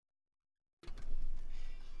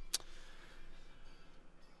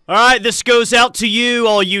All right, this goes out to you,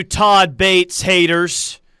 all you Todd Bates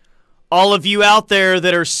haters. All of you out there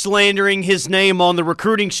that are slandering his name on the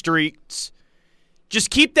recruiting streets. Just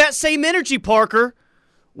keep that same energy, Parker,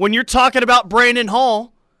 when you're talking about Brandon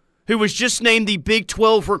Hall, who was just named the Big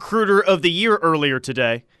 12 Recruiter of the Year earlier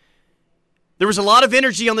today. There was a lot of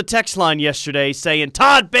energy on the text line yesterday saying,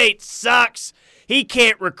 Todd Bates sucks. He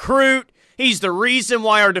can't recruit. He's the reason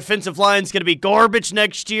why our defensive line is going to be garbage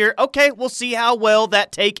next year. Okay, we'll see how well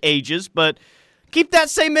that take ages, but keep that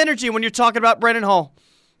same energy when you're talking about Brandon Hall.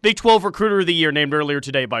 Big 12 Recruiter of the Year named earlier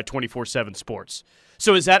today by 24/7 Sports.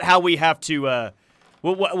 So is that how we have to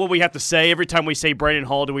what we have to say every time we say Brandon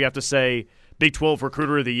Hall? Do we have to say Big 12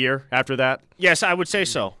 Recruiter of the Year after that? Yes, I would say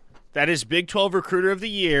so. That is Big 12 Recruiter of the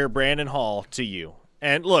Year, Brandon Hall, to you.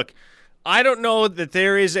 And look, I don't know that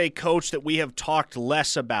there is a coach that we have talked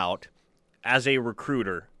less about as a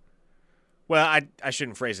recruiter. Well, I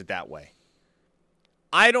shouldn't phrase it that way.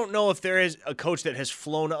 I don't know if there is a coach that has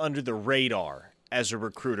flown under the radar as a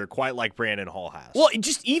recruiter quite like Brandon Hall has. Well,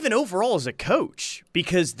 just even overall as a coach,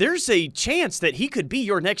 because there's a chance that he could be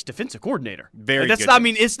your next defensive coordinator. Very good. I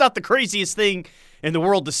mean, it's not the craziest thing in the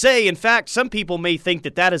world to say. In fact, some people may think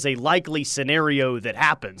that that is a likely scenario that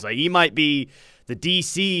happens. Like, he might be the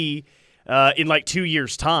DC in like 2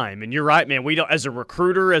 years' time. And you're right, man. We don't, as a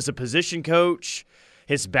recruiter, as a position coach,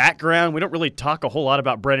 his background, we don't really talk a whole lot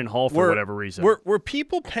about Brandon Hall for whatever reason. Were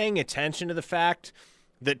people paying attention to the fact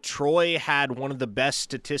that Troy had one of the best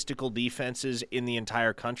statistical defenses in the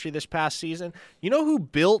entire country this past season? You know who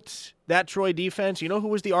built that Troy defense? You know who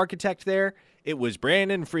was the architect there? It was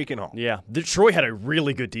Brandon freaking Hall. Yeah, Troy had a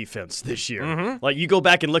really good defense this year. Mm-hmm. Like, you go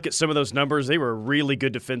back and look at some of those numbers, they were really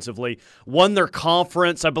good defensively. Won their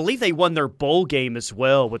conference. I believe they won their bowl game as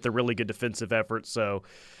well with a really good defensive effort. So,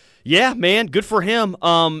 yeah, man, good for him.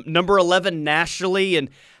 Number 11 nationally.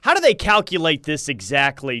 And how do they calculate this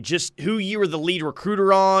exactly? Just who you were the lead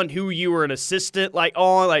recruiter on, who you were an assistant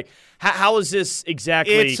on? Like, how is this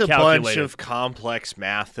exactly calculated? It's a bunch of complex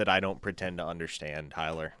math that I don't pretend to understand,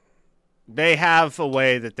 Tyler. They have a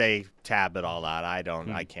way that they tab it all out.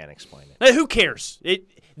 I can't explain it. Who cares?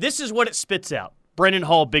 This is what it spits out. Brandon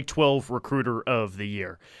Hall, Big 12 Recruiter of the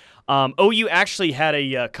Year. OU actually had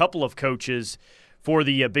a couple of coaches for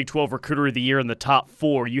the Big 12 Recruiter of the Year in the top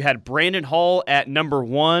 4. You had Brandon Hall at number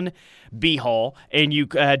 1, B. Hall, and you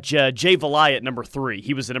had Jay Valai at number 3.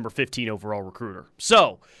 He was the number 15 overall recruiter.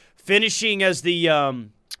 So, finishing as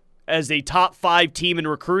a top 5 team in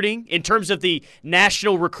recruiting, in terms of the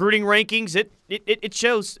national recruiting rankings, it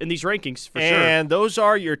shows in these rankings for sure. And those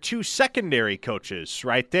are your 2 secondary coaches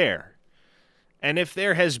right there. And if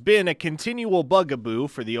there has been a continual bugaboo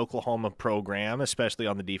for the Oklahoma program, especially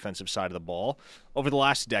on the defensive side of the ball, over the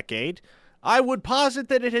last decade, I would posit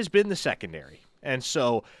that it has been the secondary. And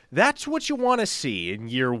so that's what you want to see in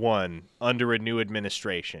year 1 under a new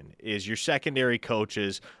administration, is your secondary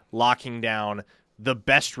coaches locking down the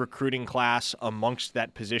best recruiting class amongst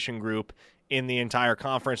that position group in the entire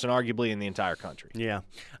conference and arguably in the entire country. Yeah.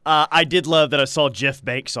 I did love that I saw Jeff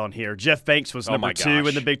Banks on here. Jeff Banks was number 2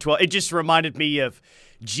 in the Big 12. It just reminded me of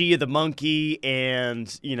G of the Monkey and,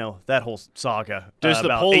 that whole saga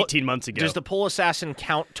about 18 months ago. Does the Pole Assassin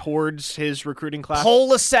count towards his recruiting class?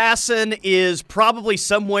 Pole Assassin is probably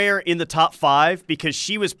somewhere in the top 5 because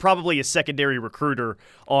she was probably a secondary recruiter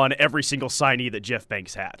on every single signee that Jeff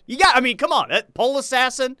Banks had. Come on. Pole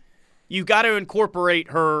Assassin, you've got to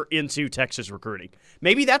incorporate her into Texas recruiting.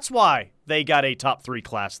 Maybe that's why they got a top 3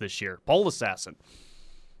 class this year. Pole Assassin.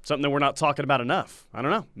 Something that we're not talking about enough. I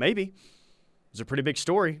don't know. Maybe. It's a pretty big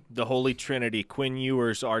story. The Holy Trinity, Quinn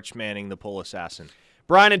Ewers, Arch Manning, the Pole Assassin.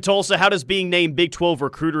 Brian in Tulsa, how does being named Big 12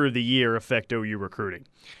 Recruiter of the Year affect OU recruiting?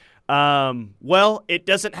 Well, it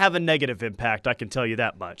doesn't have a negative impact, I can tell you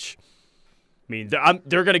that much. I mean,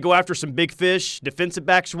 they're going to go after some big fish, defensive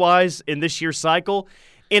backs-wise, in this year's cycle.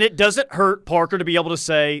 And it doesn't hurt Parker to be able to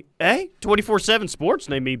say, hey, 24/7 Sports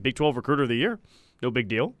named me Big 12 Recruiter of the Year. No big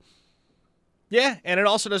deal. Yeah, and it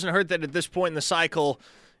also doesn't hurt that at this point in the cycle,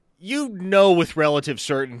 you know with relative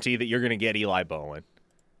certainty that you're going to get Eli Bowen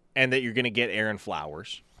and that you're going to get Aaron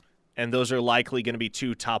Flowers. And those are likely going to be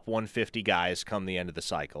 2 top 150 guys come the end of the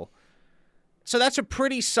cycle. So that's a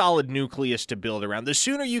pretty solid nucleus to build around. The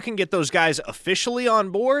sooner you can get those guys officially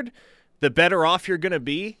on board, the better off you're going to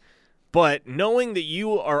be. But knowing that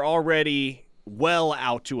you are already well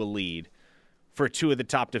out to a lead for 2 of the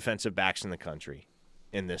top defensive backs in the country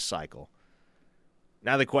in this cycle,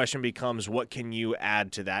 now the question becomes, what can you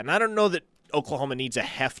add to that? And I don't know that Oklahoma needs a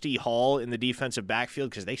hefty haul in the defensive backfield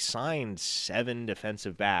because they signed 7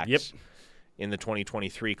 defensive backs in the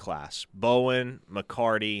 2023 class. Bowen,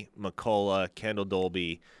 McCarty, McCullough, Kendall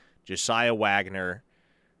Dolby, Josiah Wagner,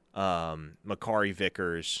 Makari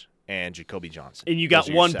Vickers, and Jacoby Johnson. And you got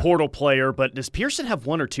one portal player, but does Pearson have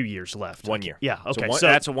 1 or 2 years left? 1 year. Yeah, okay. So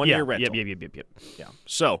that's a 1 year rental. Yep. Yeah.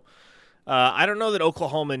 So I don't know that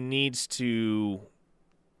Oklahoma needs to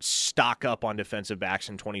stock up on defensive backs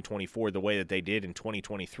in 2024 the way that they did in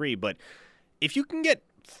 2023, but if you can get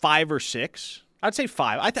 5 or 6, I'd say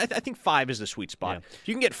 5. I think 5 is the sweet spot. Yeah. If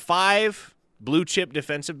you can get 5 blue-chip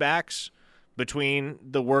defensive backs between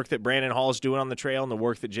the work that Brandon Hall is doing on the trail and the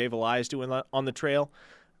work that Jay Valai is doing on the trail,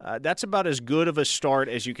 that's about as good of a start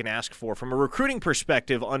as you can ask for from a recruiting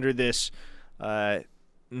perspective under this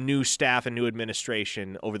new staff and new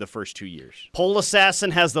administration over the first 2 years. Pole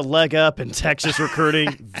Assassin has the leg up in Texas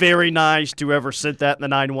recruiting. Very nice to whoever sent that in the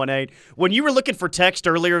 918. When you were looking for text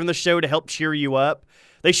earlier in the show to help cheer you up,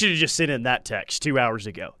 they should have just sent in that text 2 hours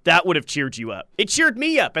ago. That would have cheered you up. It cheered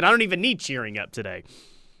me up, and I don't even need cheering up today.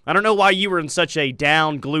 I don't know why you were in such a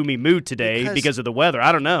down, gloomy mood today because of the weather.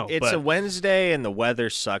 I don't know. It's a Wednesday and the weather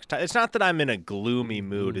sucks. It's not that I'm in a gloomy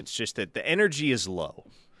mood. It's just that the energy is low.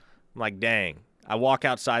 I'm like, dang. I walk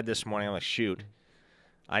outside this morning. I'm like, shoot.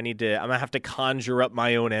 I'm going to have to conjure up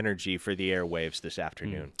my own energy for the airwaves this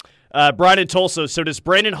afternoon. Brian in Tulsa, so does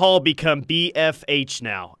Brandon Hall become BFH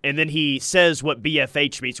now? And then he says what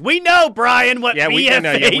BFH means. We know, Brian, what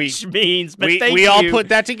BFH means, but we all put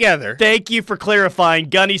that together. Thank you for clarifying.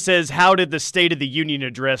 Gunny says, how did the State of the Union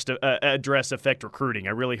address affect recruiting?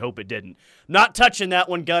 I really hope it didn't. Not touching that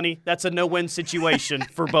one, Gunny. That's a no-win situation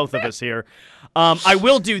for both of us here. I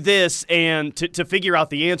will do this, and to figure out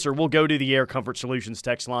the answer, we'll go to the Air Comfort Solutions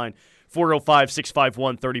text line.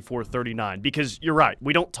 405-651-3439, because you're right.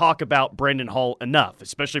 We don't talk about Brandon Hall enough,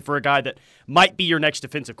 especially for a guy that might be your next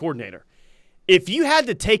defensive coordinator. If you had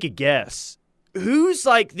to take a guess, who's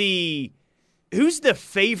the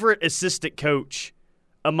favorite assistant coach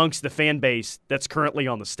amongst the fan base that's currently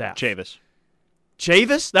on the staff? Chavis?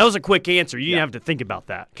 That was a quick answer. You didn't have to think about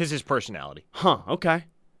that. Because his personality. Huh, okay.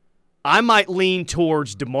 I might lean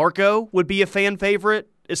towards DeMarco would be a fan favorite,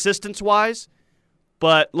 assistants-wise.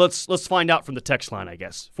 But let's find out from the text line, I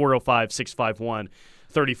guess.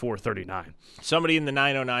 405-651-3439. Somebody in the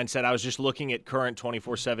 909 said, I was just looking at current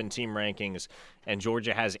 24/7 team rankings, and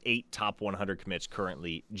Georgia has 8 top 100 commits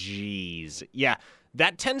currently. Jeez. Yeah,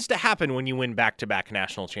 that tends to happen when you win back-to-back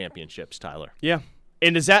national championships, Tyler. Yeah.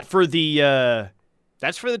 And is that for the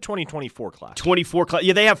that's for the 2024 class. 24 class.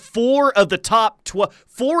 Yeah, they have 4 of the top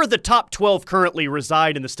 12 currently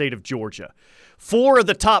reside in the state of Georgia. 4 of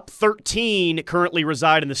the top 13 currently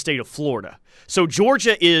reside in the state of Florida. So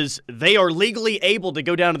Georgia they are legally able to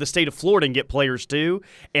go down to the state of Florida and get players too,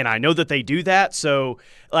 and I know that they do that. So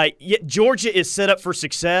Georgia is set up for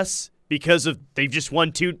success because they've just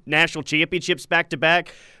won 2 national championships back to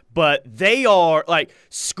back, but they are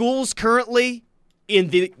schools currently in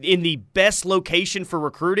the best location for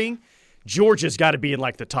recruiting. Georgia's got to be in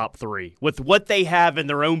the top 3 with what they have in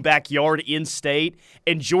their own backyard in-state,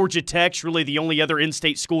 and Georgia Tech's really the only other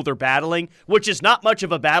in-state school they're battling, which is not much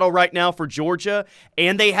of a battle right now for Georgia,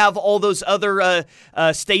 and they have all those other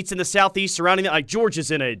states in the southeast surrounding them.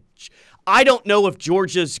 Georgia's I don't know if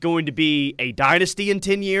Georgia's going to be a dynasty in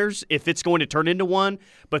 10 years, if it's going to turn into one,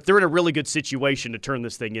 but they're in a really good situation to turn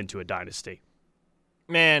this thing into a dynasty.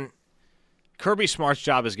 Man, Kirby Smart's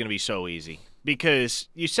job is going to be so easy. Because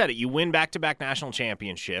you said it, you win back-to-back national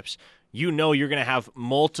championships. You know you're going to have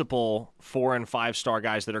multiple 4- and 5-star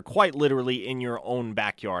guys that are quite literally in your own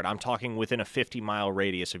backyard. I'm talking within a 50-mile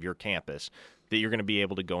radius of your campus that you're going to be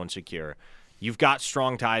able to go and secure. You've got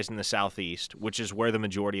strong ties in the Southeast, which is where the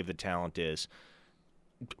majority of the talent is.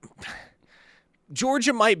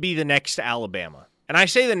 Georgia might be the next Alabama. And I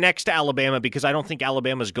say the next Alabama because I don't think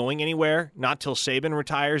Alabama's going anywhere, not till Saban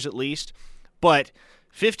retires at least. But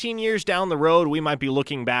 15 years down the road, we might be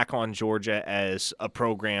looking back on Georgia as a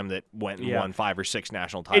program that went and won 5 or 6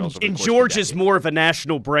 national titles. And Georgia's more of a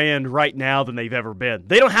national brand right now than they've ever been.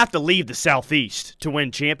 They don't have to leave the Southeast to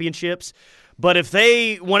win championships. But if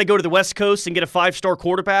they want to go to the West Coast and get a 5-star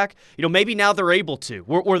quarterback, maybe now they're able to.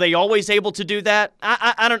 Were they always able to do that?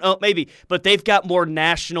 I don't know, maybe. But they've got more of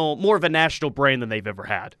a national brand than they've ever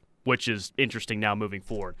had, which is interesting now moving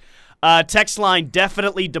forward. Text line,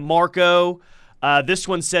 definitely DeMarco. This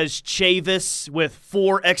one says Chavis with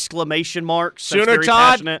 4 exclamation marks. Sooner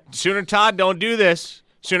Todd, don't do this.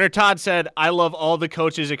 Sooner Todd said, I love all the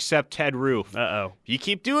coaches except Ted Roof. Uh-oh. If you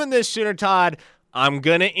keep doing this, Sooner Todd, I'm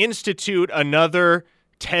going to institute another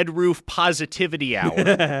Ted Roof Positivity Hour,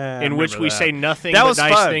 in which we say nothing That but was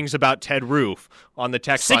nice fun. things about Ted Roof on the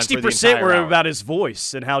text line for the 60% entire were hour. about his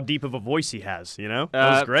voice and how deep of a voice he has, you know?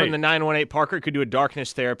 That was great. From the 918, Parker could do a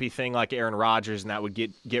darkness therapy thing like Aaron Rodgers, and that would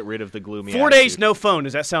get rid of the gloomy 4 attitude. days, no phone.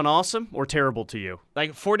 Does that sound awesome or terrible to you?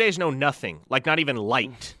 Like 4 days, no nothing. Like not even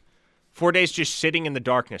light. 4 days just sitting in the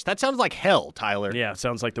darkness. That sounds like hell, Tyler. Yeah, it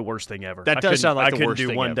sounds like the worst thing ever. That does sound like the I worst couldn't do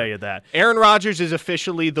thing one ever. day of that. Aaron Rodgers is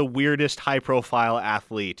officially the weirdest high-profile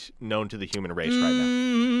athlete known to the human race right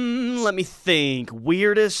now. Let me think.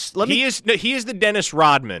 Weirdest. He is the Dennis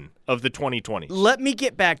Rodman of the 2020s. Let me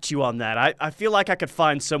get back to you on that. I feel like I could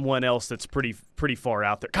find someone else that's pretty far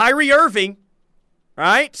out there. Kyrie Irving,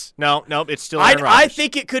 right? No, it's still Aaron Rodgers. I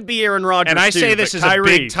think it could be Aaron Rodgers. And I say too, this but as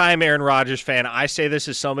Kyrie, a big-time Aaron Rodgers fan. I say this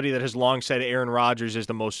as somebody that has long said Aaron Rodgers is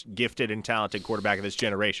the most gifted and talented quarterback of this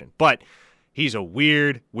generation. But he's a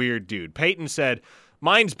weird, weird dude. Peyton said,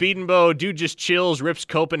 mine's Biedenbow. Dude just chills, rips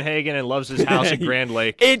Copenhagen, and loves his house at Grand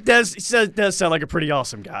Lake. It does sound like a pretty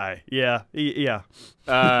awesome guy. Yeah, yeah.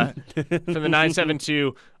 From the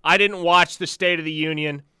 972, I didn't watch the State of the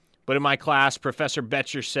Union, but in my class, Professor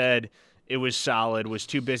Betcher said it was solid, was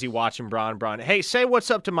too busy watching Braun. Hey, say what's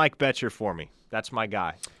up to Mike Betcher for me. That's my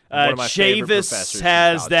guy. One of my favorite professors Chavis in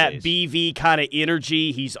has college that days. BV kind of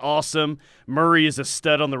energy. He's awesome. Murray is a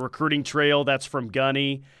stud on the recruiting trail. That's from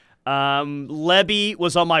Gunny. Lebby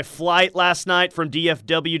was on my flight last night from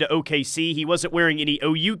DFW to OKC. He wasn't wearing any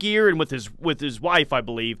OU gear, and with his wife, I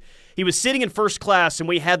believe. He was sitting in first class, and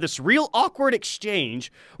we had this real awkward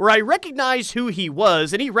exchange where I recognized who he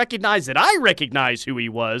was, and he recognized that I recognized who he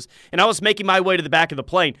was, and I was making my way to the back of the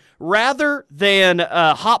plane. Rather than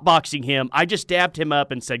hotboxing him, I just dabbed him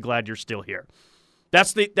up and said, "Glad you're still here."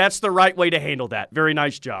 That's the right way to handle that. Very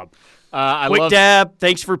nice job. Quick dab.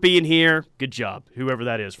 Thanks for being here. Good job, whoever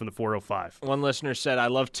that is from the 405. One listener said, I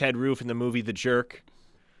love Ted Roof in the movie The Jerk.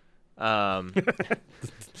 From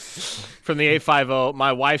the 850,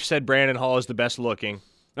 my wife said Brandon Hall is the best looking.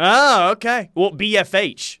 Oh, okay. Well,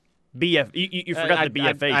 BFH. You forgot the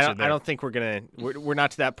BFH I in there. don't think we're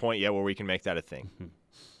not to that point yet where we can make that a thing.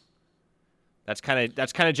 That's kind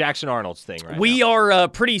of Jackson Arnold's thing, right? We are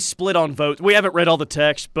pretty split on votes. We haven't read all the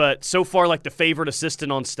text, but so far, like the favorite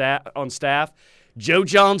assistant on staff, Joe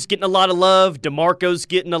John's getting a lot of love, DeMarco's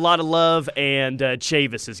getting a lot of love, and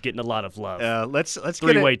Chavis is getting a lot of love. Let's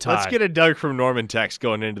Three-way tie. Let's get a Doug from Norman text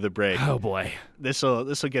going into the break. Oh boy, this'll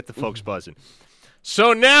get the folks buzzing.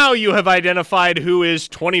 So now you have identified who is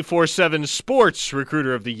 24/7 Sports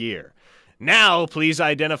Recruiter of the Year. Now, please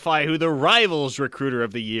identify who the Rivals Recruiter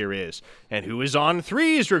of the Year is, and who is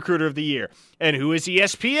On3's Recruiter of the Year, and who is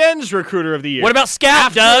ESPN's Recruiter of the Year. What about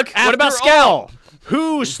Scout, Doug? What about After Scout? all,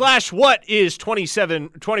 who/what is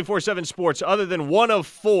 24/7 Sports other than one of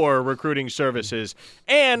 4 recruiting services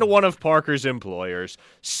and one of Parker's employers?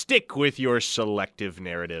 Stick with your selective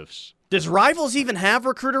narratives. Does Rivals even have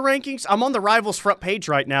recruiter rankings? I'm on the Rivals front page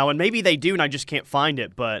right now, and maybe they do, and I just can't find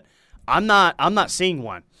it. But I'm not seeing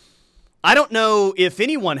one. I don't know if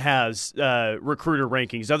anyone has recruiter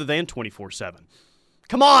rankings other than 24/7.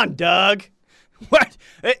 Come on, Doug. What?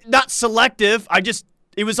 Not selective.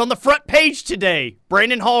 It was on the front page today.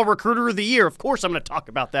 Brandon Hall, Recruiter of the Year. Of course, I'm going to talk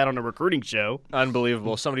about that on a recruiting show.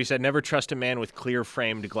 Unbelievable. Somebody said, never trust a man with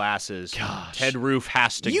clear-framed glasses. Gosh. Ted Roof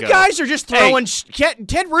has to go. You guys are just throwing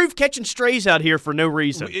Ted Roof catching strays out here for no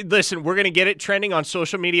reason. Listen, we're going to get it trending on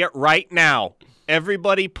social media right now.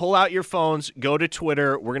 Everybody pull out your phones, go to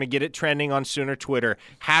Twitter. We're going to get it trending on Sooner Twitter.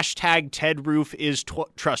 Hashtag Ted Roof is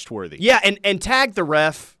trustworthy. Yeah, and tag the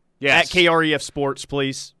ref Yes. at KREF Sports,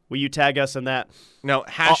 please. Will you tag us in that? No,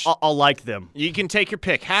 I'll like them. You can take your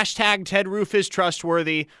pick. Hashtag Ted Roof is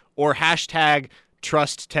trustworthy or hashtag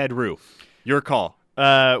trust Ted Roof. Your call.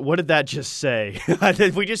 What did that just say?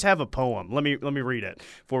 We just have a poem. Let me read it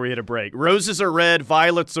before we hit a break. Roses are red,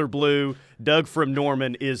 violets are blue. Doug from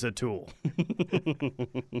Norman is a tool.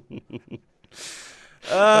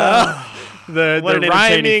 The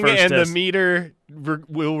rhyming and the meter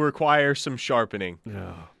will require some sharpening.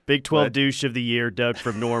 Big 12 douche of the year, Doug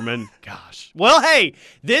from Norman. Gosh. Well, hey,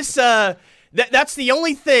 this that's the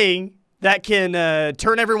only thing that can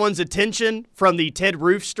turn everyone's attention from the Ted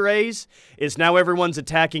Roof strays is now everyone's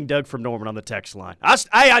attacking Doug from Norman on the text line.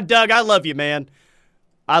 Doug, I love you, man.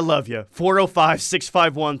 I love you.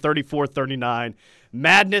 405-651-3439.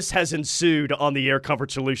 Madness has ensued on the Air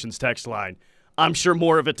Comfort Solutions text line. I'm sure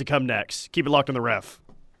more of it to come next. Keep it locked on the ref.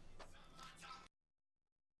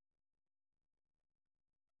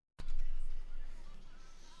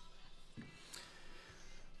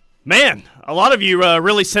 Man, a lot of you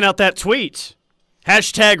really sent out that tweet.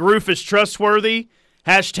 Hashtag Roof is trustworthy.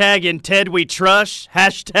 Hashtag in Ted we trust.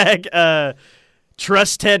 Hashtag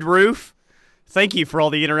Trust Ted Roof. Thank you for all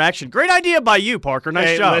the interaction. Great idea by you, Parker.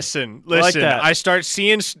 Nice job. Listen. like that. I start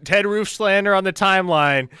seeing Ted Roof slander on the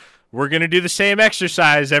timeline. We're going to do the same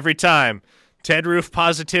exercise every time. Ted Roof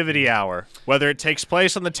Positivity Hour, whether it takes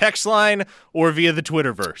place on the text line or via the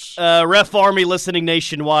Twitterverse. Ref Army listening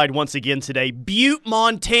nationwide once again today. Butte,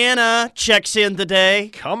 Montana checks in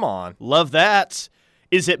today. Come on. Love that.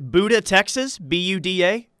 Is it Buda, Texas?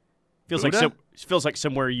 B-U-D-A? Feels like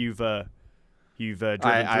somewhere you've driven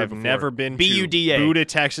I've through never before. been B-U-D-A. to Buda,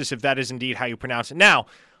 Texas, if that is indeed how you pronounce it. Now,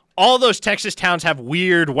 all those Texas towns have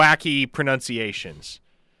weird, wacky pronunciations.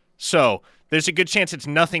 So there's a good chance it's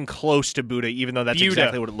nothing close to Buda, even though that's Buda.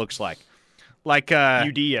 exactly what it looks like. Like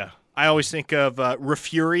Udea. I always think of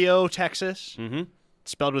Refugio, Texas, Mm-hmm.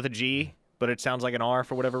 spelled with a G, but it sounds like an R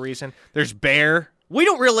for whatever reason. There's Bear. We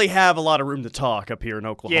don't really have a lot of room to talk up here in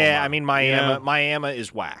Oklahoma. Yeah, I mean, Miami, Yeah. Miami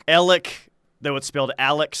is whack. Ellick, though it's spelled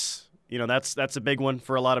Alex. That's a big one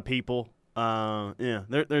for a lot of people.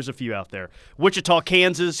 There's a few out there. Wichita,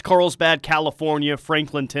 Kansas, Carlsbad, California,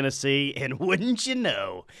 Franklin, Tennessee, and wouldn't you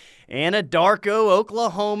know, Anadarko,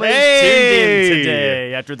 Oklahoma is tuned in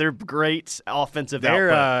today after their great offensive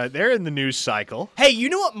output. They're in the news cycle. Hey, you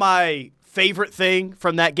know what my favorite thing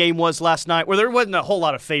from that game was last night? Well, there wasn't a whole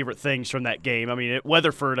lot of favorite things from that game. I mean,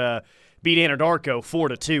 Weatherford beat Anadarko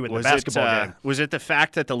 4-2 in the basketball game. Was it the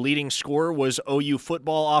fact that the leading scorer was OU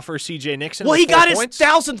football offer C.J. Nixon? Well, with he 4 got points? his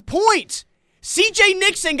 1,000th point. C.J.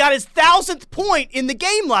 Nixon got his 1,000th point in the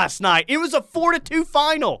game last night. It was a 4-2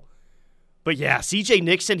 final. But yeah, C.J.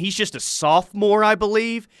 Nixon, he's just a sophomore, I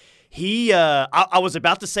believe. I was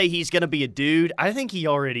about to say he's going to be a dude. I think he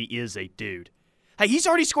already is a dude. Hey, he's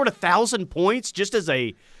already scored 1,000 points just as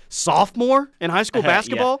a sophomore in high school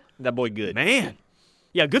basketball. Yeah, that boy good. Man.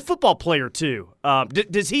 Yeah, good football player, too.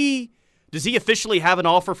 Does he officially have an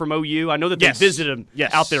offer from OU? I know that they visited him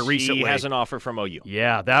out there recently. He has an offer from OU.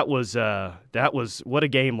 Yeah, that was what a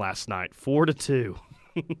game last night. 4-2.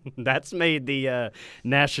 That's made the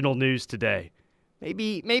national news today.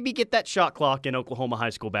 Maybe get that shot clock in Oklahoma high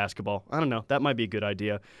school basketball. I don't know. That might be a good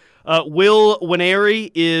idea. Will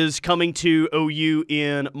Winery is coming to OU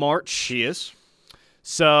in March. He is.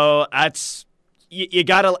 So that's you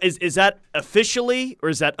gotta. Is that officially or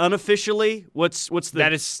is that unofficially? What's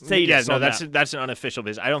the status? No, on that's that? that's an unofficial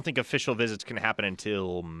visit. I don't think official visits can happen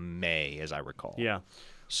until May, as I recall. Yeah.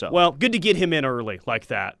 So well, good to get him in early like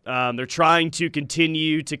that. They're trying to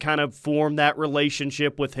continue to kind of form that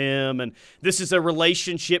relationship with him, and this is a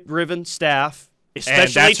relationship-driven staff, especially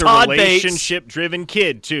and that's Todd a Bates. relationship-driven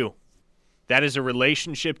kid too. That is a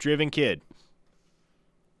relationship-driven kid.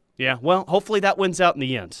 Yeah, well, hopefully that wins out in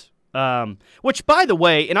the end. Which, by the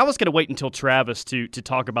way, and I was going to wait until Travis to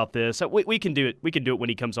talk about this. We can do it. We can do it when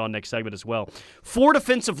he comes on next segment as well. 4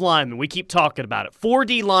 defensive linemen. We keep talking about it. 4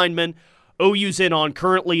 D linemen. OU's in on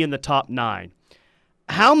currently in the top 9.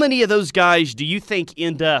 How many of those guys do you think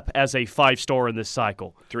end up as a 5-star in this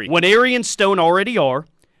cycle? 3. Winery and Stone already are.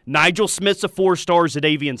 Nigel Smith's a 4-star.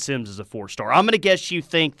 Zadavian Sims is a 4-star. I'm going to guess you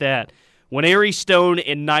think that Winery, Stone,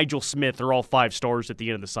 and Nigel Smith are all 5 stars at the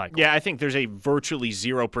end of the cycle. Yeah, I think there's a virtually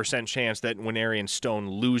 0% chance that Winery and Stone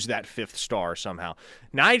lose that 5th star somehow.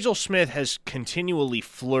 Nigel Smith has continually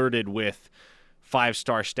flirted with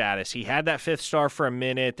 5-star status. He had that 5th star for a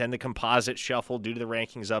minute, then the composite shuffled due to the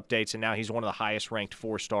rankings updates, and now he's one of the highest ranked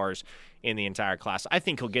 4 stars in the entire class. I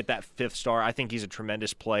think he'll get that 5th star. I think he's a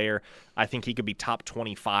tremendous player. I think he could be top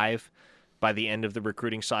 25 by the end of the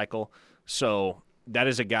recruiting cycle. So that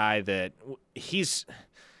is a guy that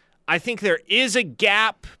I think there is a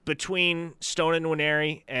gap between Stone and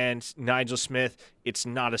Winery and Nigel Smith. It's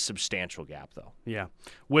not a substantial gap, though. Yeah.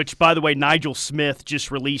 Which, by the way, Nigel Smith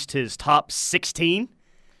just released his top 16.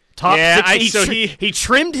 Top 16. He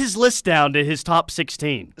trimmed his list down to his top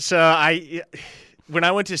 16. So when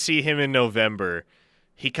I went to see him in November,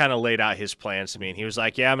 he kind of laid out his plans to me, and he was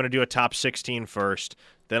like, yeah, I'm going to do a top 16 first,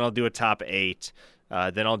 then I'll do a top 8,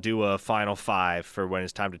 then I'll do a final 5 for when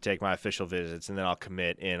it's time to take my official visits, and then I'll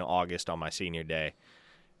commit in August on my senior day.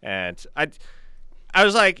 And I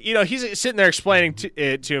was like, he's sitting there explaining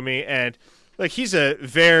it to me, and like he's a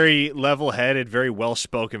very level-headed, very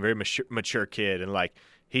well-spoken, very mature kid, and like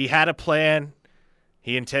he had a plan.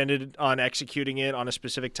 He intended on executing it on a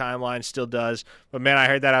specific timeline, still does. But man, I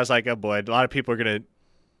heard that, I was like, oh boy, a lot of people are gonna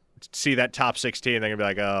see that top 16, and they're gonna be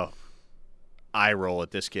like, oh, eye roll at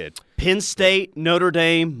this kid. Penn State, Notre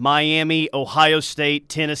Dame, Miami, Ohio State,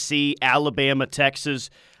 Tennessee, Alabama, Texas.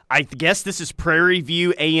 I guess this is Prairie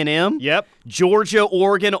View A&M. Yep. Georgia,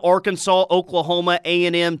 Oregon, Arkansas, Oklahoma,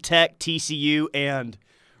 A&M, Tech, TCU, and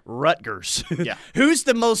Rutgers. Yeah. Who's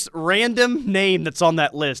the most random name that's on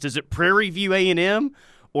that list? Is it Prairie View A&M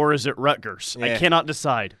or is it Rutgers? Yeah. I cannot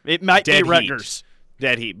decide. It might Dead be Rutgers.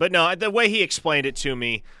 Dead heat. But no, the way he explained it to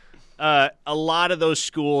me, a lot of those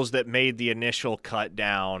schools that made the initial cut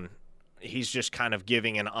down, he's just kind of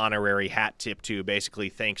giving an honorary hat tip to, basically,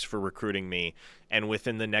 thanks for recruiting me. And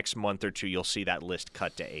within the next month or two, you'll see that list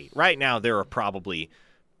cut to 8. Right now, there are probably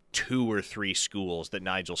 2 or 3 schools that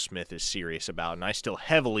Nigel Smith is serious about, and I still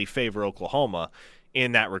heavily favor Oklahoma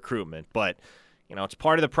in that recruitment. But, it's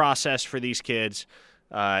part of the process for these kids.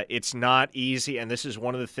 It's not easy, and this is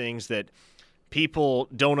one of the things that people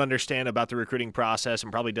don't understand about the recruiting process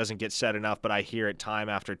and probably doesn't get said enough, but I hear it time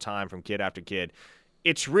after time from kid after kid.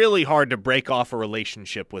 It's really hard to break off a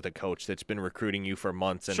relationship with a coach that's been recruiting you for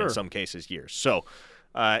months and in some cases years. So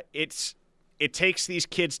it takes these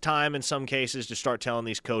kids time in some cases to start telling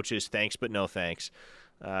these coaches thanks but no thanks.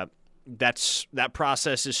 That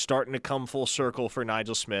process is starting to come full circle for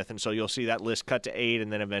Nigel Smith, and so you'll see that list cut to 8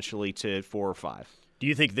 and then eventually to 4 or 5. Do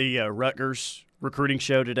you think the Rutgers recruiting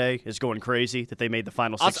show today is going crazy that they made the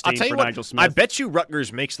final 16 for Nigel Smith? I bet you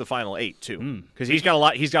Rutgers makes the final 8 too, because he's got a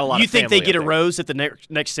lot. He's got a lot. You of think they get a there. rose at the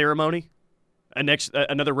next ceremony?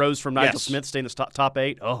 Another rose from Nigel Smith staying in the top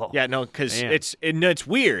 8? Oh, yeah, no, because it's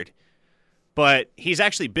weird, but he's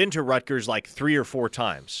actually been to Rutgers like 3 or 4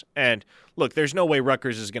 times. And look, there's no way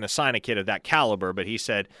Rutgers is going to sign a kid of that caliber, but he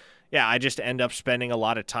said, yeah, I just end up spending a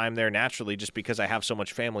lot of time there naturally just because I have so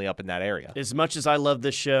much family up in that area. As much as I love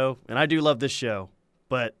this show, and I do love this show,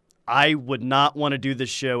 but I would not want to do this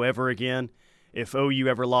show ever again if OU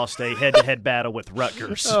ever lost a head-to-head battle with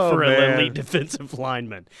Rutgers for an elite defensive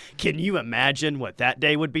lineman. Can you imagine what that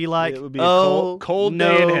day would be like? It would be a cold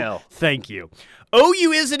day in hell. Thank you.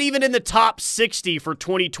 OU isn't even in the top 60 for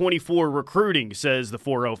 2024 recruiting, says the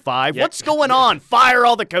 405. Yep. What's going on? Fire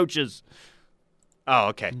all the coaches. Oh,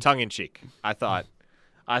 okay. Tongue in cheek. I thought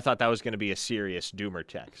that was going to be a serious doomer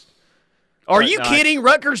text. Are you kidding?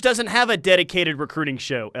 Rutgers doesn't have a dedicated recruiting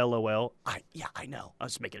show. LOL. I know. I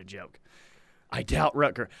was making a joke. I doubt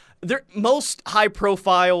Rutgers. Most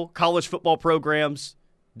high-profile college football programs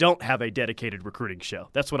don't have a dedicated recruiting show.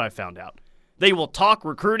 That's what I found out. They will talk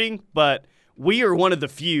recruiting, but we are one of the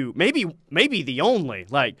few, maybe the only,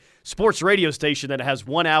 sports radio station that has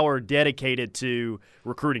 1 hour dedicated to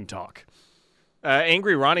recruiting talk.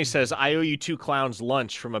 Angry Ronnie says, I owe you 2 clowns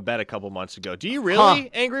lunch from a bet a couple months ago. Do you really,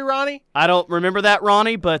 Angry Ronnie? I don't remember that,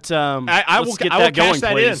 Ronnie, but I will get cash that going,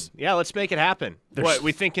 that please. in. Yeah, let's make it happen. What,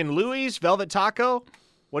 we thinking Louis, Velvet Taco?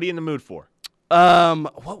 What are you in the mood for? How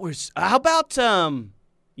about,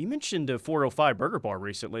 you mentioned a 405 Burger Bar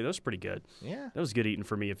recently. That was pretty good. Yeah. That was good eating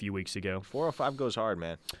for me a few weeks ago. 405 goes hard,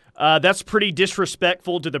 man. That's pretty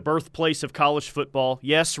disrespectful to the birthplace of college football.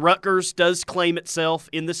 Yes, Rutgers does claim itself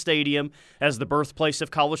in the stadium as the birthplace of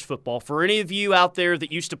college football. For any of you out there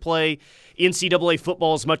that used to play NCAA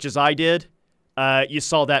football as much as I did, you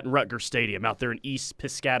saw that in Rutgers Stadium out there in East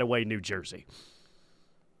Piscataway, New Jersey.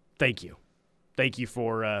 Thank you. Thank you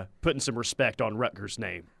for putting some respect on Rutgers'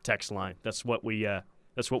 name. Text line. That's what we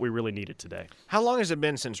really needed today. How long has it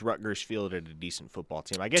been since Rutgers fielded a decent football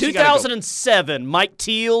team? I guess 2007. Mike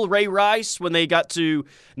Teal, Ray Rice, when they got to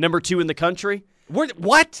number 2 in the country.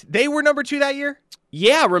 What? They were number 2 that year?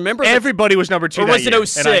 Yeah, remember? Everybody was number 2 that year. Or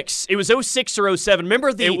was it 06? It was 06 or 07. Remember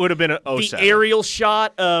it would have been 07. The aerial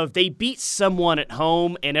shot of they beat someone at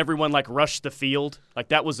home and everyone rushed the field?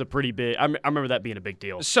 That was a pretty big – I remember that being a big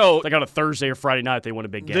deal. So on a Thursday or Friday night they won a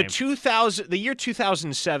big game. The year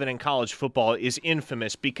 2007 in college football is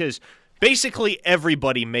infamous because basically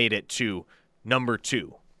everybody made it to number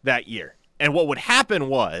 2 that year. And what would happen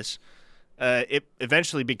was it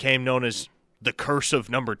eventually became known as – the curse of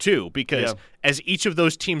number 2, because as each of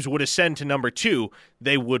those teams would ascend to number 2,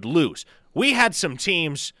 they would lose. We had some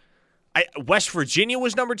teams. West Virginia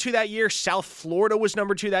was number 2 that year. South Florida was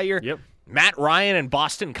number 2 that year. Yep. Matt Ryan and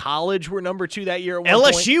Boston College were number 2 that year. At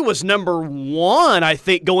one LSU point. was number 1, I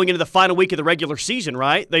think, going into the final week of the regular season,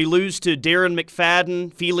 right? They lose to Darren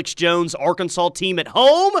McFadden, Felix Jones, Arkansas team at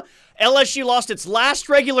home. LSU lost its last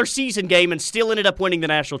regular season game and still ended up winning the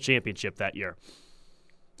national championship that year.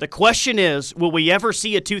 The question is, will we ever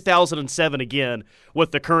see a 2007 again with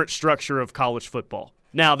the current structure of college football?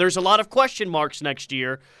 Now, there's a lot of question marks next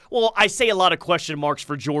year. Well, I say a lot of question marks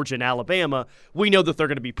for Georgia and Alabama. We know that they're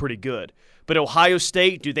going to be pretty good. But Ohio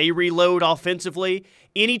State, do they reload offensively?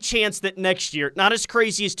 Any chance that next year, not as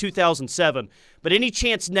crazy as 2007, but any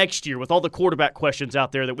chance next year with all the quarterback questions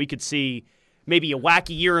out there that we could see maybe a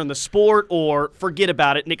wacky year in the sport, or forget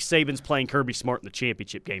about it, Nick Saban's playing Kirby Smart in the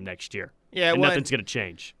championship game next year? Yeah, and nothing's going to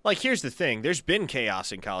change. Here's the thing. There's been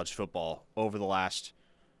chaos in college football over the last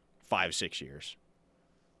 5-6 years.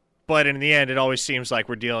 But in the end, it always seems like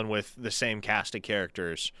we're dealing with the same cast of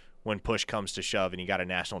characters when push comes to shove and you got a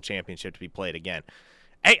national championship to be played again.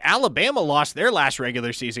 Hey, Alabama lost their last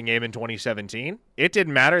regular season game in 2017. It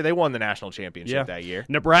didn't matter. They won the national championship that year.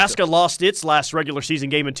 Nebraska lost its last regular season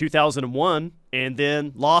game in 2001 and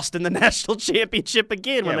then lost in the national championship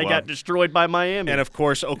again when they got destroyed by Miami. And, of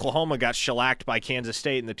course, Oklahoma got shellacked by Kansas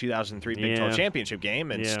State in the 2003 Big 12 championship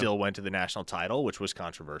game and still went to the national title, which was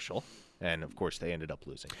controversial. And, of course, they ended up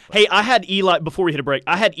losing. But hey, I had Eli, before we hit a break,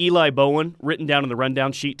 I had Eli Bowen written down in the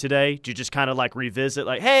rundown sheet today to just kind of like revisit,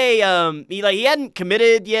 like, hey, Eli, he hadn't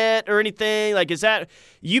committed yet or anything. Like, is that,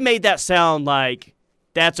 you made that sound like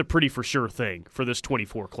that's a pretty for sure thing for this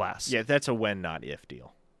 24 class. yeah, that's a when, not if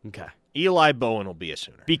deal. Okay. Eli Bowen will be a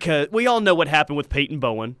Sooner. Because we all know what happened with Peyton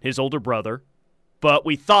Bowen, his older brother, but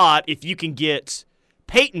we thought if you can get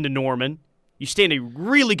Peyton to Norman, you stand a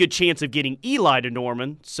really good chance of getting Eli to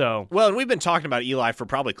Norman. So, well, and we've been talking about Eli for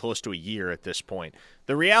probably close to a year at this point.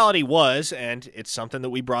 The reality was, and it's something that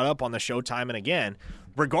we brought up on the show time and again,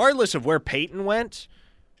 regardless of where Peyton went,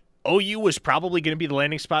 OU was probably going to be the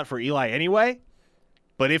landing spot for Eli anyway.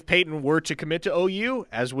 But if Peyton were to commit to OU,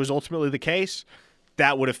 as was ultimately the case,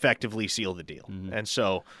 that would effectively seal the deal. Mm-hmm. And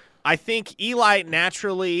so I think Eli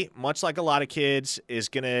naturally, much like a lot of kids, is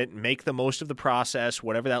going to make the most of the process,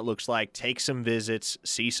 whatever that looks like, take some visits,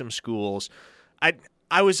 see some schools.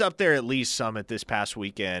 I was up there at Lee's Summit this past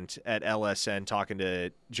weekend at LSN talking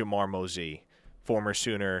to Jamar Mosey, former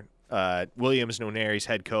Sooner, Williams Nwaneri's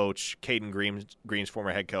head coach, Caden Green's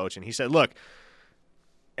former head coach, and he said, look,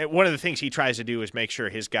 one of the things he tries to do is make sure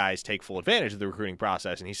his guys take full advantage of the recruiting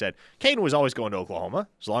process. And he said, Caden was always going to Oklahoma.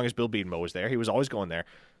 As long as Bill Beedenmo was there, he was always going there.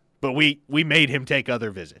 But we made him take other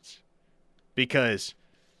visits. Because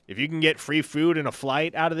if you can get free food and a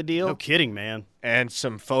flight out of the deal. No kidding, man. And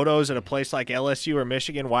some photos at a place like LSU or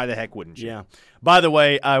Michigan, why the heck wouldn't you? Yeah. By the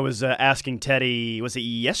way, I was asking Teddy, was it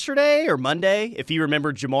yesterday or Monday, if he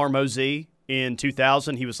remembered Jamar Mosey in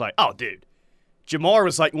 2000. He was like, oh, dude, Jamar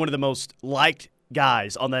was like one of the most liked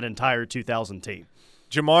guys on that entire 2000 team.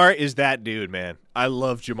 Jamar is that dude, man. I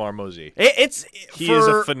love Jamar Mosey. He is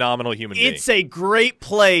a phenomenal human being. It's a great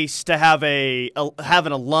place to have have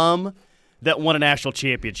an alum that won a national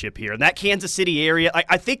championship here. In that Kansas City area,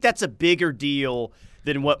 I think that's a bigger deal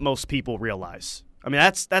than what most people realize. I mean,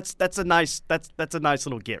 that's a nice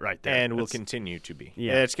little get right there. And will continue to be.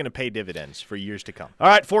 Yeah. It's going to pay dividends for years to come. All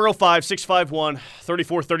right,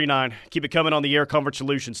 405-651-3439. Keep it coming on the Air Comfort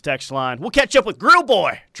Solutions text line. We'll catch up with Grill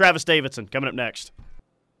Boy, Travis Davidson, coming up next.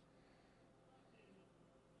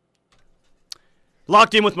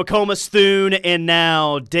 Locked in with McComas, Thune, and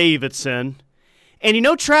now Davidson. And you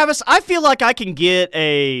know, Travis, I feel like I can get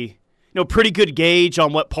a pretty good gauge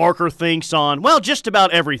on what Parker thinks on, well, just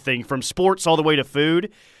about everything from sports all the way to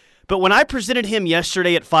food. But when I presented him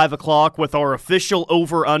yesterday at 5 o'clock with our official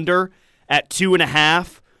over-under at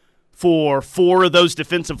 2.5 for 4 of those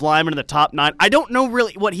defensive linemen in the top 9, I don't know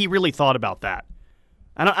really what he really thought about that.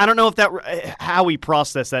 I don't know if how he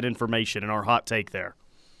processed that information in our hot take there.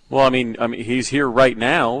 Well, I mean, he's here right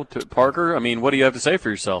now, Parker. I mean, what do you have to say for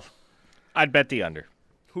yourself? I'd bet the under.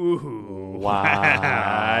 Ooh. Wow.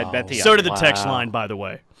 I'd bet the under. So did the text line, by the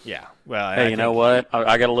way. Yeah. Well, hey, you know what?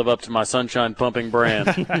 I got to live up to my sunshine pumping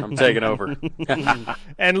brand. I'm taking over.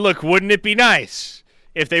 And look, wouldn't it be nice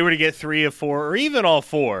if they were to get 3 of 4 or even all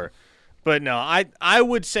 4? But no, I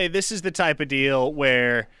would say this is the type of deal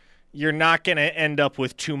where you're not going to end up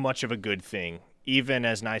with too much of a good thing, even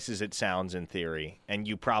as nice as it sounds in theory, and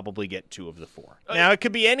you probably get 2 of the 4. Now, it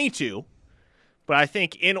could be any 2. But I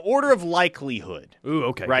think in order of likelihood,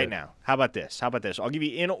 right now, how about this? I'll give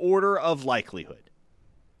you in order of likelihood.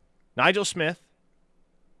 Nigel Smith,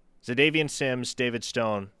 Zadavian Sims, David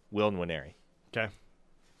Stone, Will Nwaneri. Okay.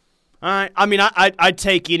 All right. I mean, I'd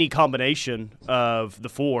take any combination of the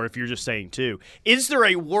 4 if you're just saying 2. Is there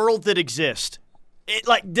a world that exists?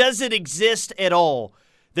 Does it exist at all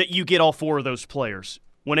that you get all 4 of those players?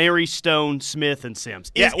 Nwaneri, Stone, Smith, and Sims.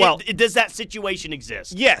 Does that situation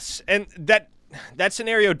exist? Yes, and that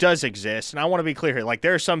scenario does exist, and I want to be clear here. Like,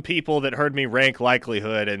 there are some people that heard me rank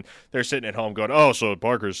likelihood, and they're sitting at home going, oh, so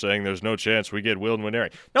Parker's saying there's no chance we get Will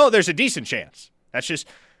Nwaneri. No, there's a decent chance.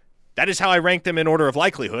 That is how I rank them in order of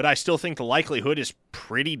likelihood. I still think the likelihood is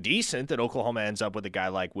pretty decent that Oklahoma ends up with a guy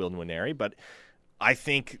like Will Nwaneri, but I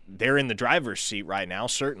think they're in the driver's seat right now,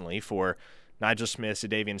 certainly, for Nigel Smith,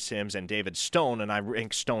 Zadavian Sims, and David Stone, and I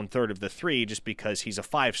rank Stone 3rd of the 3 just because he's a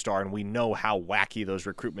 5-star, and we know how wacky those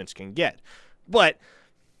recruitments can get. But,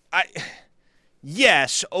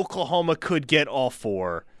 yes, Oklahoma could get all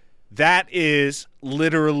 4. That is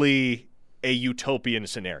literally a utopian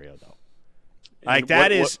scenario, though. Like,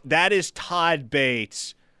 that is Todd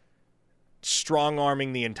Bates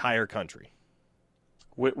strong-arming the entire country.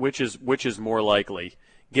 which is more likely,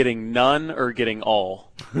 getting none or getting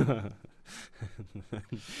all?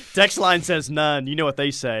 Text line says none. You know what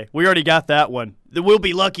they say. We already got that one. We'll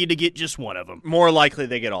be lucky to get just one of them. More likely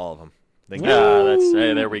they get all of them.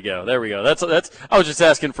 There we go. That's. I was just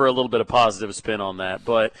asking for a little bit of positive spin on that.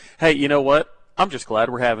 But hey, you know what? I'm just glad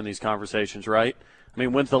we're having these conversations, right? I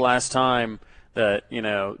mean, when's the last time that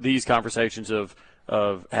these conversations of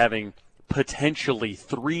having potentially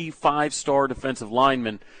 3 5-star defensive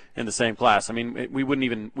linemen in the same class? I mean, we wouldn't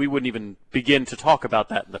even begin to talk about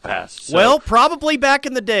that in the past. So. Well, probably back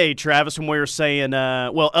in the day, Travis, when we were saying,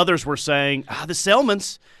 others were saying, the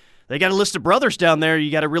Selmans, they got a list of brothers down there you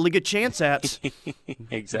got a really good chance at.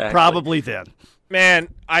 Exactly. Probably then. Man,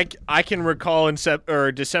 I can recall in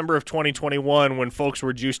December of 2021 when folks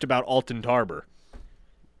were juiced about Alton Tarber.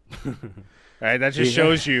 All right, that just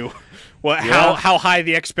shows you how high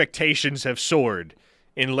the expectations have soared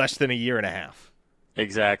in less than a year and a half.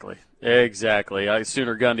 Exactly.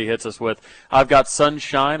 Sooner Gundy hits us with, I've got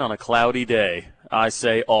sunshine on a cloudy day. I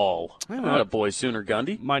say all. Not a boy, Sooner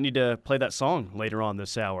Gundy. Might need to play that song later on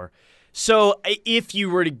this hour. So if you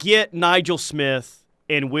were to get Nigel Smith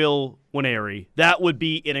and Will Nwaneri, that would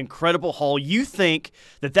be an incredible haul. You think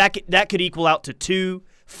that could equal out to 2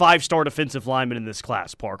 5-star defensive linemen in this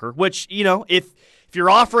class, Parker, which, if you're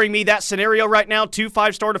offering me that scenario right now, 2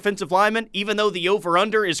 5-star defensive linemen, even though the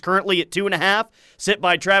over-under is currently at 2.5, sent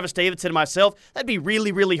by Travis Davidson and myself, that'd be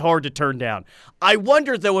really, really hard to turn down. I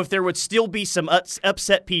wonder, though, if there would still be some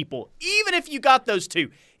upset people, even if you got those 2,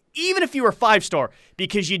 even if you were 5-star,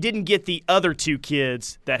 because you didn't get the other 2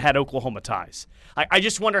 kids that had Oklahoma ties. I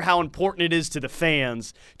just wonder how important it is to the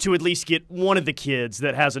fans to at least get one of the kids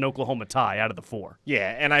that has an Oklahoma tie out of the 4.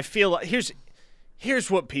 Yeah, and I feel like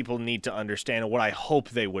here's what people need to understand, and what I hope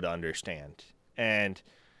they would understand. And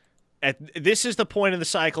this is the point of the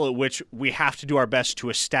cycle at which we have to do our best to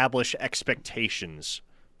establish expectations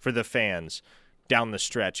for the fans down the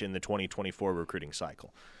stretch in the 2024 recruiting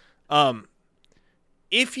cycle.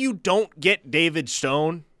 If you don't get David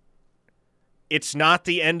Stone, it's not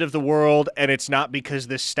the end of the world, and it's not because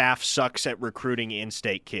this staff sucks at recruiting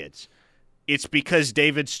in-state kids. It's because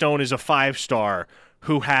David Stone is a 5-star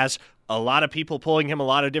who has a lot of people pulling him a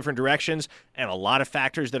lot of different directions and a lot of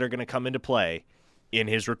factors that are going to come into play in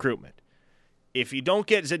his recruitment. If you don't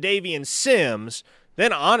get Za'Davian Sims,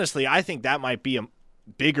 then honestly, I think that might be a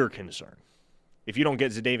bigger concern. If you don't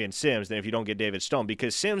get Za'Davian Sims than if you don't get David Stone,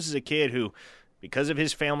 because Sims is a kid who, because of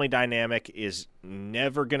his family dynamic, is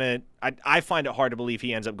never going to – I find it hard to believe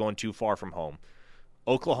he ends up going too far from home.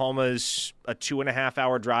 Oklahoma's a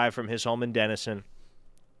 2.5-hour drive from his home in Denison.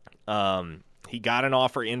 He got an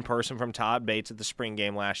offer in person from Todd Bates at the spring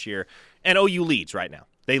game last year. And OU leads right now.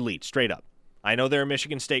 They lead straight up. I know they're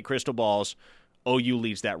Michigan State crystal balls. OU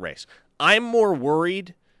leads that race. I'm more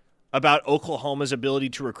worried about Oklahoma's ability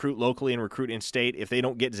to recruit locally and recruit in-state if they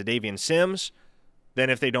don't get Za'Davian Sims than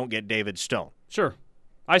if they don't get David Stone. Sure.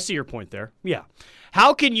 I see your point there. Yeah.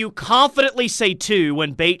 How can you confidently say 2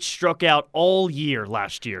 when Bates struck out all year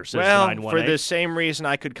last year, says 918? For the same reason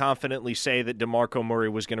I could confidently say that DeMarco Murray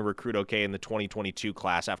was going to recruit okay in the 2022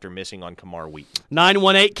 class after missing on Kamar Wheaton.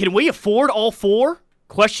 918, can we afford all 4?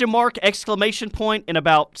 Question mark, exclamation point, and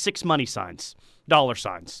about 6 money signs, dollar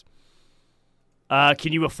signs.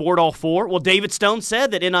 Can you afford all 4? Well, David Stone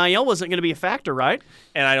said that NIL wasn't going to be a factor, right?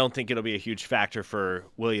 And I don't think it'll be a huge factor for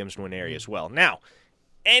Williams Nwaneri as well. Now,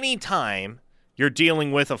 anytime you're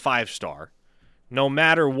dealing with a 5-star, no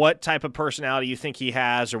matter what type of personality you think he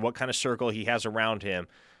has or what kind of circle he has around him,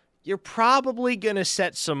 you're probably going to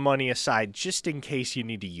set some money aside just in case you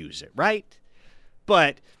need to use it, right?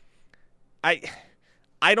 But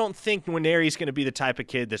I don't think Nwaneri is going to be the type of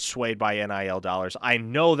kid that's swayed by NIL dollars. I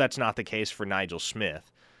know that's not the case for Nigel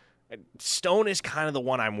Smith. Stone is kind of the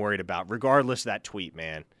one I'm worried about, regardless of that tweet,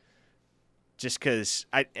 man. Just because,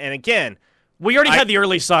 and again, we already had the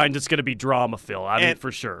early signs it's going to be drama, Phil. I mean,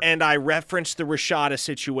 for sure. And I referenced the Rashada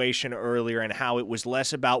situation earlier and how it was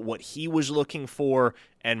less about what he was looking for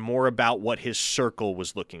and more about what his circle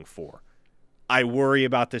was looking for. I worry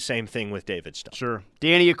about the same thing with David Stone. Sure.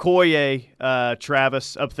 Danny Okoye,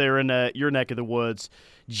 Travis, up there in your neck of the woods.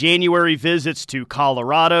 January visits to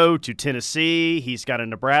Colorado, to Tennessee. He's got a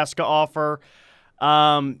Nebraska offer.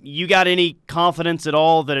 You got any confidence at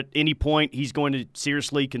all that at any point he's going to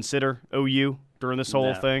seriously consider OU during this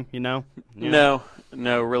whole thing, No,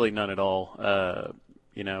 really none at all.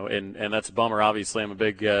 And that's a bummer. Obviously, I'm a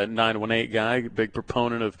big 918 guy, big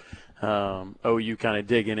proponent of OU kind of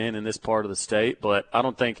digging in this part of the state, but I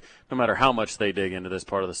don't think no matter how much they dig into this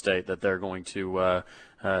part of the state that they're going to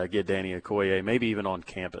get Danny Okoye, maybe even on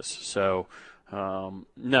campus. So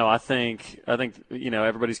No, I think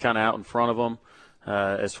everybody's kind of out in front of them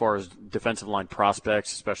as far as defensive line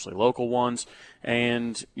prospects, especially local ones.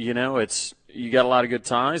 And you got a lot of good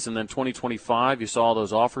ties. And then 2025, you saw all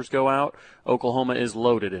those offers go out. Oklahoma is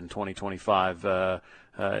loaded in 2025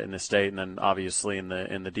 in the state, and then obviously in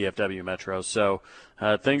the DFW metro. So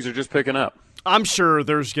things are just picking up. I'm sure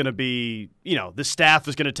there's going to be, the staff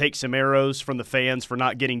is going to take some arrows from the fans for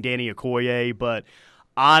not getting Danny Okoye, but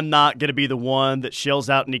I'm not going to be the one that shells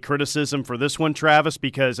out any criticism for this one, Travis,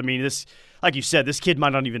 because, this, like you said, this kid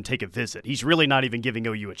might not even take a visit. He's really not even giving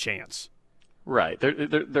OU a chance. Right.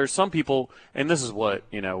 There's some people, and this is what,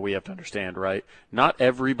 we have to understand, right? Not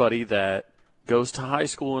everybody that goes to high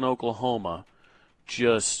school in Oklahoma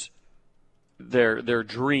just their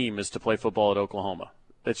dream is to play football at Oklahoma.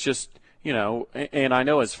 It's just, and I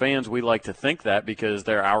know as fans we like to think that because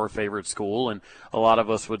they're our favorite school, and a lot of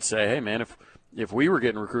us would say, hey, man, if we were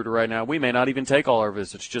getting recruited right now, we may not even take all our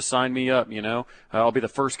visits. Just sign me up, I'll be the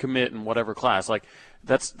first commit in whatever class. Like,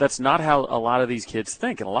 that's not how a lot of these kids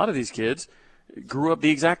think. And a lot of these kids grew up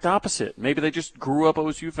the exact opposite. Maybe they just grew up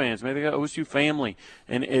OSU fans. Maybe they got OSU family,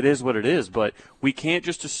 and it is what it is. But we can't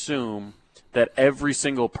just assume that every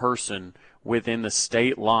single person within the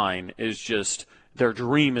state line is just their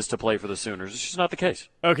dream is to play for the Sooners. It's just not the case.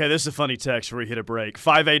 Okay, this is a funny text before we hit a break.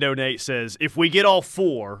 5808 says, if we get all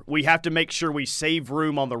four, we have to make sure we save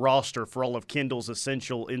room on the roster for all of Kendall's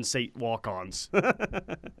essential in-state walk-ons.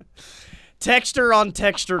 Texter on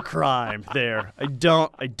texter crime there. I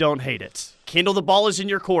don't hate it. Kendall, the ball is in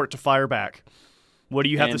your court to fire back. What do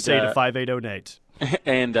you have to say to 5808?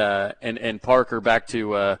 And Parker, back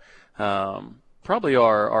to probably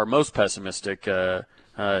our most pessimistic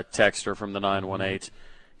texter from the 918.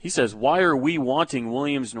 He says, why are we wanting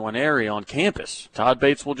Williams Nwaneri on campus? Todd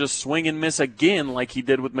Bates will just swing and miss again like he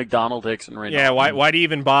did with McDonald, Hicks, and Reynolds. Yeah, why do you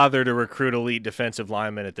even bother to recruit elite defensive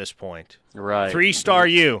linemen at this point? Right. 3-star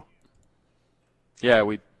U.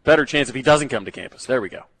 Yeah, better chance if he doesn't come to campus. There we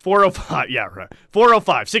go. 405, yeah, right.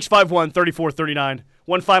 405-651-3439.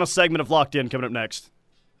 One final segment of Locked In coming up next.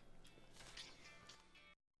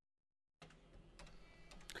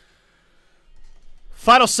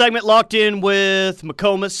 Final segment, Locked In with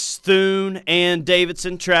McComas, Thune, and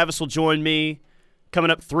Davidson. Travis will join me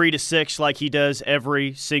coming up 3 to 6 like he does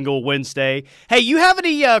every single Wednesday. Hey, you have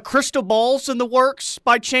any crystal balls in the works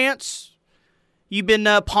by chance? You've been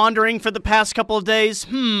pondering for the past couple of days?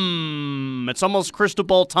 It's almost crystal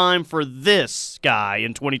ball time for this guy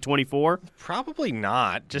in 2024. Probably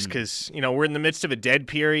not, just because, we're in the midst of a dead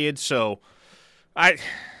period, so I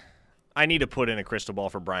need to put in a crystal ball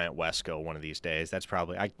for Bryant Wesco one of these days. That's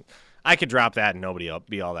probably I could drop that and nobody will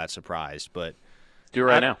be all that surprised. But do it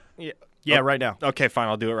right now. Yeah, right now. Okay, fine.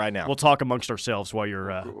 I'll do it right now. We'll talk amongst ourselves while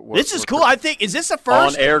you're. This is cool. I think is this a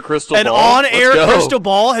first on-air crystal ball? An on-air crystal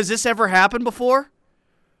ball. Has this ever happened before?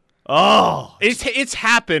 Oh, it's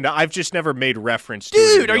happened. I've just never made reference to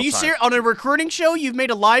it. Dude, are you serious? On a recruiting show, you've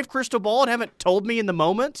made a live crystal ball and haven't told me in the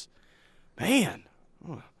moment? Man.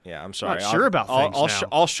 Yeah, I'm sorry. Not sure about things now.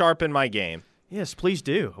 I'll sharpen my game. Yes, please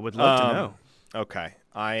do. I would love to know. Okay,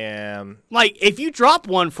 I am. Like, if you drop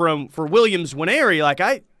one for Williams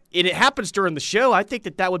Nwaneri, and it happens during the show, I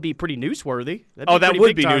think that would be pretty newsworthy. That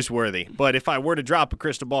would be newsworthy. But if I were to drop a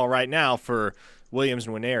crystal ball right now for Williams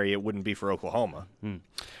Nwaneri, it wouldn't be for Oklahoma.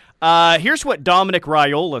 Here's what Dominic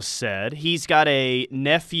Raiola said. He's got a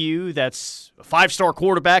nephew that's a 5-star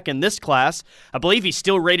quarterback in this class. I believe he's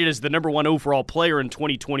still rated as the #1 overall player in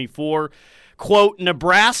 2024. Quote,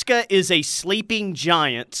 Nebraska is a sleeping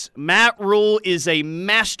giant. Matt Rule is a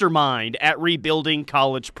mastermind at rebuilding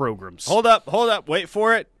college programs. Hold up. Wait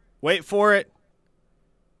for it.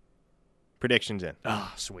 Predictions in.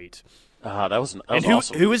 Ah, sweet. That was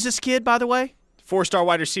awesome. Who is this kid, by the way? 4-star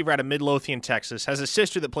wide receiver out of Midlothian, Texas. Has a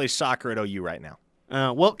sister that plays soccer at OU right now.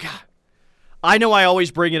 Well, God, I know I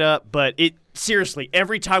always bring it up, but seriously,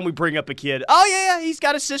 every time we bring up a kid, oh, yeah, he's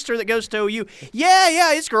got a sister that goes to OU.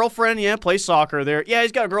 Yeah, his girlfriend, plays soccer there. Yeah,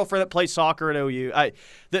 he's got a girlfriend that plays soccer at OU.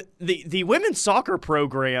 The women's soccer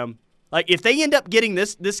program, like, if they end up getting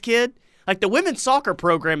this kid, like, the women's soccer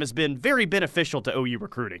program has been very beneficial to OU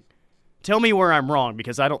recruiting. Tell me where I'm wrong,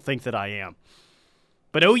 because I don't think that I am.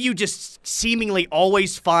 But OU just seemingly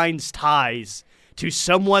always finds ties to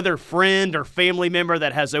some other friend or family member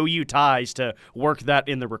that has OU ties to work that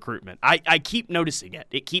in the recruitment. I keep noticing it.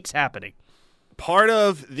 It keeps happening. Part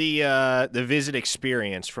of the visit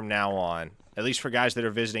experience from now on, at least for guys that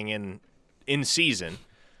are visiting in season,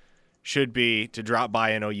 should be to drop by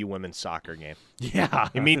an OU women's soccer game. Yeah.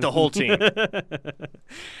 You meet the whole team.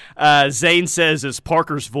 Zane says, is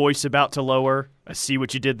Parker's voice about to lower? I see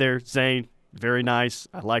what you did there, Zane. Very nice.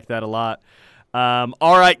 I like that a lot.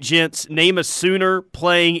 All right, gents, name a Sooner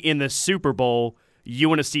playing in the Super Bowl you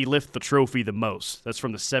want to see lift the trophy the most. That's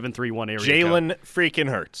from the 731 area code. Jalen freaking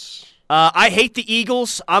Hurts. I hate the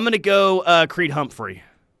Eagles. I'm going to go Creed Humphrey.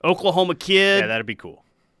 Oklahoma kid. Yeah, that'd be cool.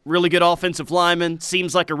 Really good offensive lineman.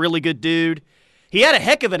 Seems like a really good dude. He had a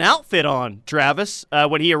heck of an outfit on, Travis,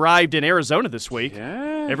 when he arrived in Arizona this week.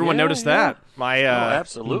 Yeah, Everyone noticed that.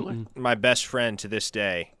 Absolutely. My best friend to this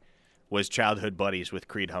day was childhood buddies with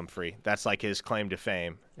Creed Humphrey. That's like his claim to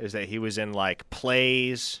fame, is that he was in like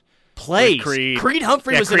plays. Plays. Creed.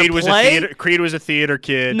 Humphrey was Creed in a play? Creed was a theater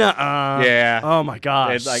kid. Nuh-uh. Yeah. Oh, my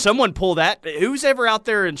gosh. Like, someone pull that. Who's ever out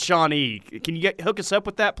there in Shawnee? Can you hook us up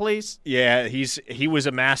with that, please? Yeah, he was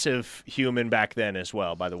a massive human back then as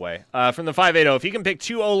well, by the way. From the 580, if you can pick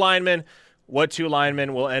two O-linemen, what two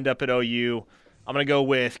linemen will end up at OU? I'm going to go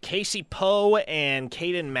with Casey Poe and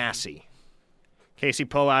Caden Massey. Casey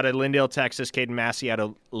Poe out of Lindale, Texas. Caden Massey out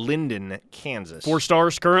of Linden, Kansas. 4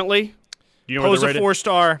 stars currently? Do you know Poe's where a they're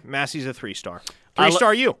 4-star. Massey's a 3-star.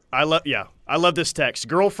 3-star you. I love this text.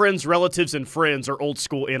 Girlfriends, relatives, and friends are old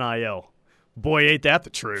school NIL. Boy, ain't that the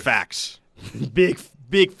truth. Facts. Big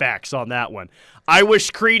facts on that one. I wish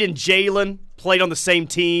Creed and Jalen played on the same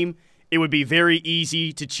team. It would be very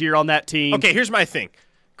easy to cheer on that team. Okay, here's my thing.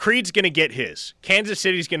 Creed's going to get his. Kansas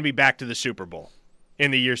City's going to be back to the Super Bowl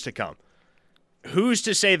in the years to come. Who's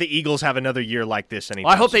to say the Eagles have another year like this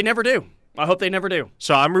anytime I hope soon? they never do.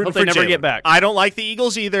 So I'm rooting Hope for they never Jalen. get back. I don't like the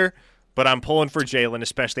Eagles either, but I'm pulling for Jalen,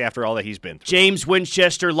 especially after all that he's been through. James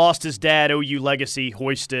Winchester lost his dad, OU legacy,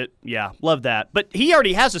 hoist it. Yeah, love that. But he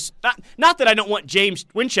already has a not that I don't want James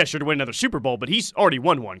Winchester to win another Super Bowl, but he's already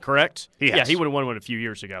won one, correct? He has. Yeah, he would have won one a few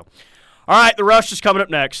years ago. All right, the Rush is coming up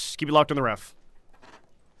next. Keep it locked on the Ref.